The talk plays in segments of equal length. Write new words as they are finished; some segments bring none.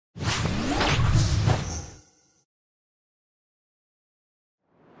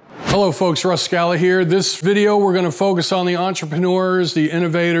Hello folks, Russ Scala here. This video we're going to focus on the entrepreneurs, the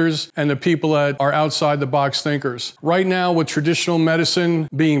innovators, and the people that are outside the box thinkers. Right now with traditional medicine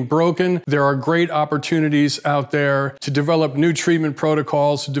being broken, there are great opportunities out there to develop new treatment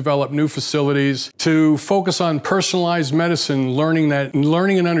protocols, to develop new facilities, to focus on personalized medicine, learning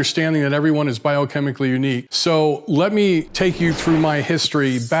and understanding that everyone is biochemically unique. So let me take you through my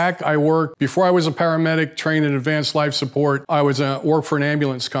history. Before I was a paramedic trained in advanced life support, I worked for an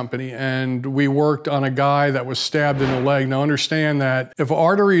ambulance company. And we worked on a guy that was stabbed in the leg. Now understand that if an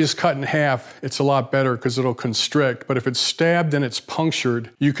artery is cut in half, it's a lot better because it'll constrict. But if it's stabbed and it's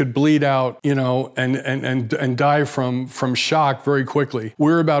punctured, you could bleed out, and die from shock very quickly.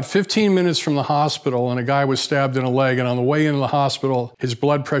 We were about 15 minutes from the hospital and a guy was stabbed in the leg. And on the way into the hospital, his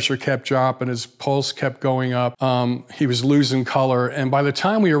blood pressure kept dropping, his pulse kept going up. He was losing color. And by the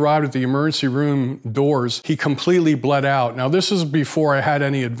time we arrived at the emergency room doors, he completely bled out. Now this is before I had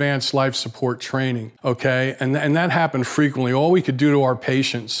any advanced life support training, okay? And that happened frequently. All we could do to our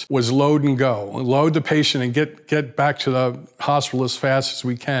patients was load and go. Load the patient and get back to the hospital as fast as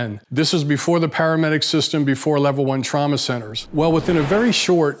we can. This was before the paramedic system, before level 1 trauma centers. Well, within a very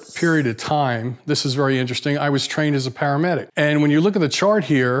short period of time, this is very interesting, I was trained as a paramedic. And when you look at the chart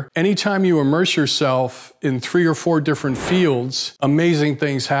here, anytime you immerse yourself in 3 or 4 different fields, amazing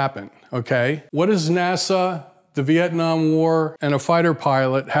things happen, okay? What does NASA, the Vietnam War, and a fighter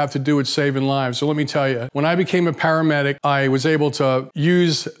pilot have to do with saving lives? So let me tell you, when I became a paramedic, I was able to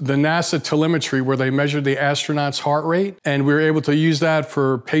use the NASA telemetry where they measured the astronauts' heart rate, and we were able to use that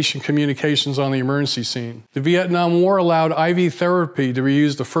for patient communications on the emergency scene. The Vietnam War allowed IV therapy to be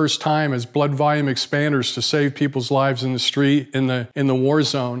used the first time as blood volume expanders to save people's lives in the street, in the war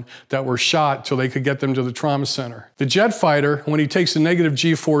zone, that were shot till they could get them to the trauma center. The jet fighter, when he takes a negative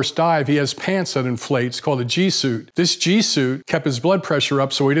G-force dive, he has pants that inflate. It's called a G-suit. This G-suit kept his blood pressure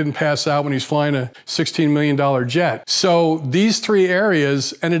up so he didn't pass out when he's flying a $16 million jet. So these 3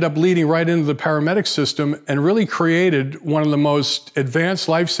 areas ended up leading right into the paramedic system and really created one of the most advanced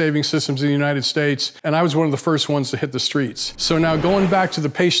life-saving systems in the United States. And I was one of the first ones to hit the streets. So now going back to the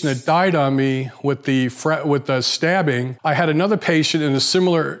patient that died on me with the stabbing, I had another patient in a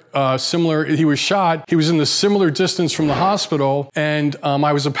similar, he was shot. He was in the similar distance from the hospital. And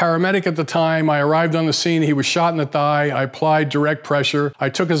I was a paramedic at the time. I arrived on the scene. He was shot in the thigh. I applied direct pressure. I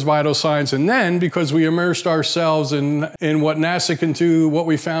took his vital signs. And then, because we immersed ourselves in what NASA can do, what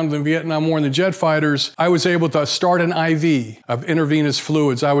we found in the Vietnam War and the jet fighters, I was able to start an IV of intravenous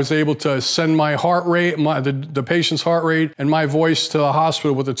fluids. I was able to send my heart rate, the patient's heart rate, and my voice to the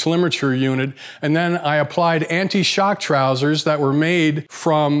hospital with a telemetry unit. And then I applied anti-shock trousers that were made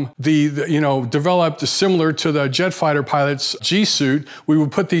from developed similar to the jet fighter pilot's G-suit. We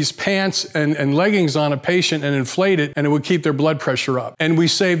would put these pants and leggings on a patient and inflate it, and it would keep their blood pressure up. And we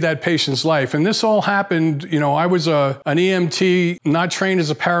saved that patient's life. And this all happened, I was an EMT, not trained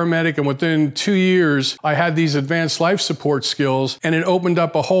as a paramedic, and within 2 years, I had these advanced life support skills, and it opened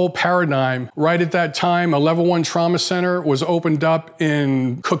up a whole paradigm. Right at that time, a level 1 trauma center was opened up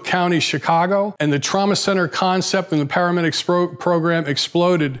in Cook County, Chicago, and the trauma center concept and the paramedics program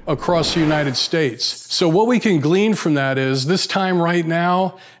exploded across the United States. So what we can glean from that is, this time right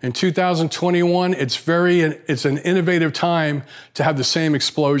now, in 2021, it's an innovative time to have the same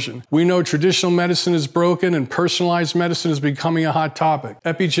explosion. We know traditional medicine is broken and personalized medicine is becoming a hot topic.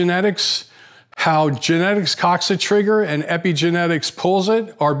 Epigenetics, how genetics cocks a trigger and epigenetics pulls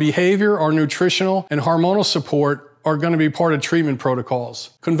it, our behavior, our nutritional and hormonal support are going to be part of treatment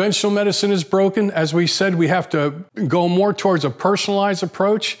protocols. Conventional medicine is broken. As we said, we have to go more towards a personalized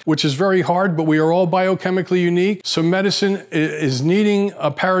approach, which is very hard, but we are all biochemically unique. So medicine is needing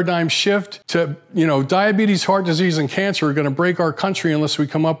a paradigm shift to, diabetes, heart disease, and cancer are going to break our country unless we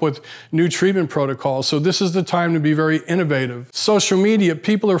come up with new treatment protocols. So this is the time to be very innovative. Social media,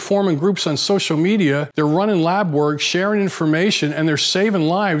 people are forming groups on social media. They're running lab work, sharing information, and they're saving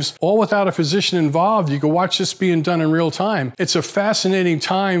lives, all without a physician involved. You can watch this being done in real time. It's a fascinating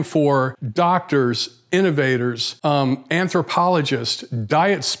time for doctors, innovators, anthropologists,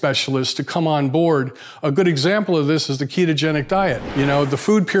 diet specialists to come on board. A good example of this is the ketogenic diet. The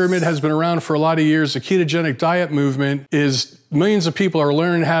food pyramid has been around for a lot of years. The ketogenic diet movement is millions of people are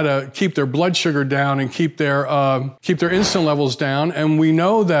learning how to keep their blood sugar down and keep their insulin levels down. And we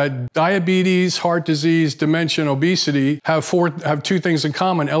know that diabetes, heart disease, dementia, and obesity have 2 things in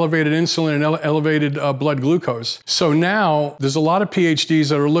common: elevated insulin and elevated blood glucose. So now there's a lot of PhDs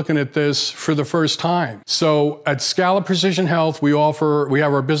that are looking at this for the first time time. So at Scala Precision Health, we have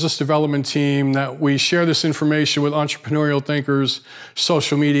our business development team that we share this information with entrepreneurial thinkers,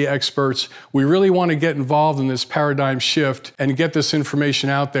 social media experts. We really want to get involved in this paradigm shift and get this information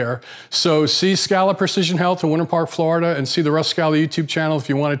out there. So see Scala Precision Health in Winter Park, Florida, and see the Russ Scala YouTube channel if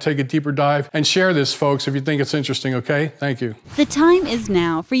you want to take a deeper dive, and share this, folks, if you think it's interesting, okay? Thank you. The time is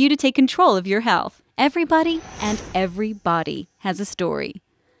now for you to take control of your health. Everybody and everybody has a story.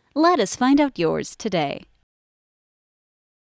 Let us find out yours today.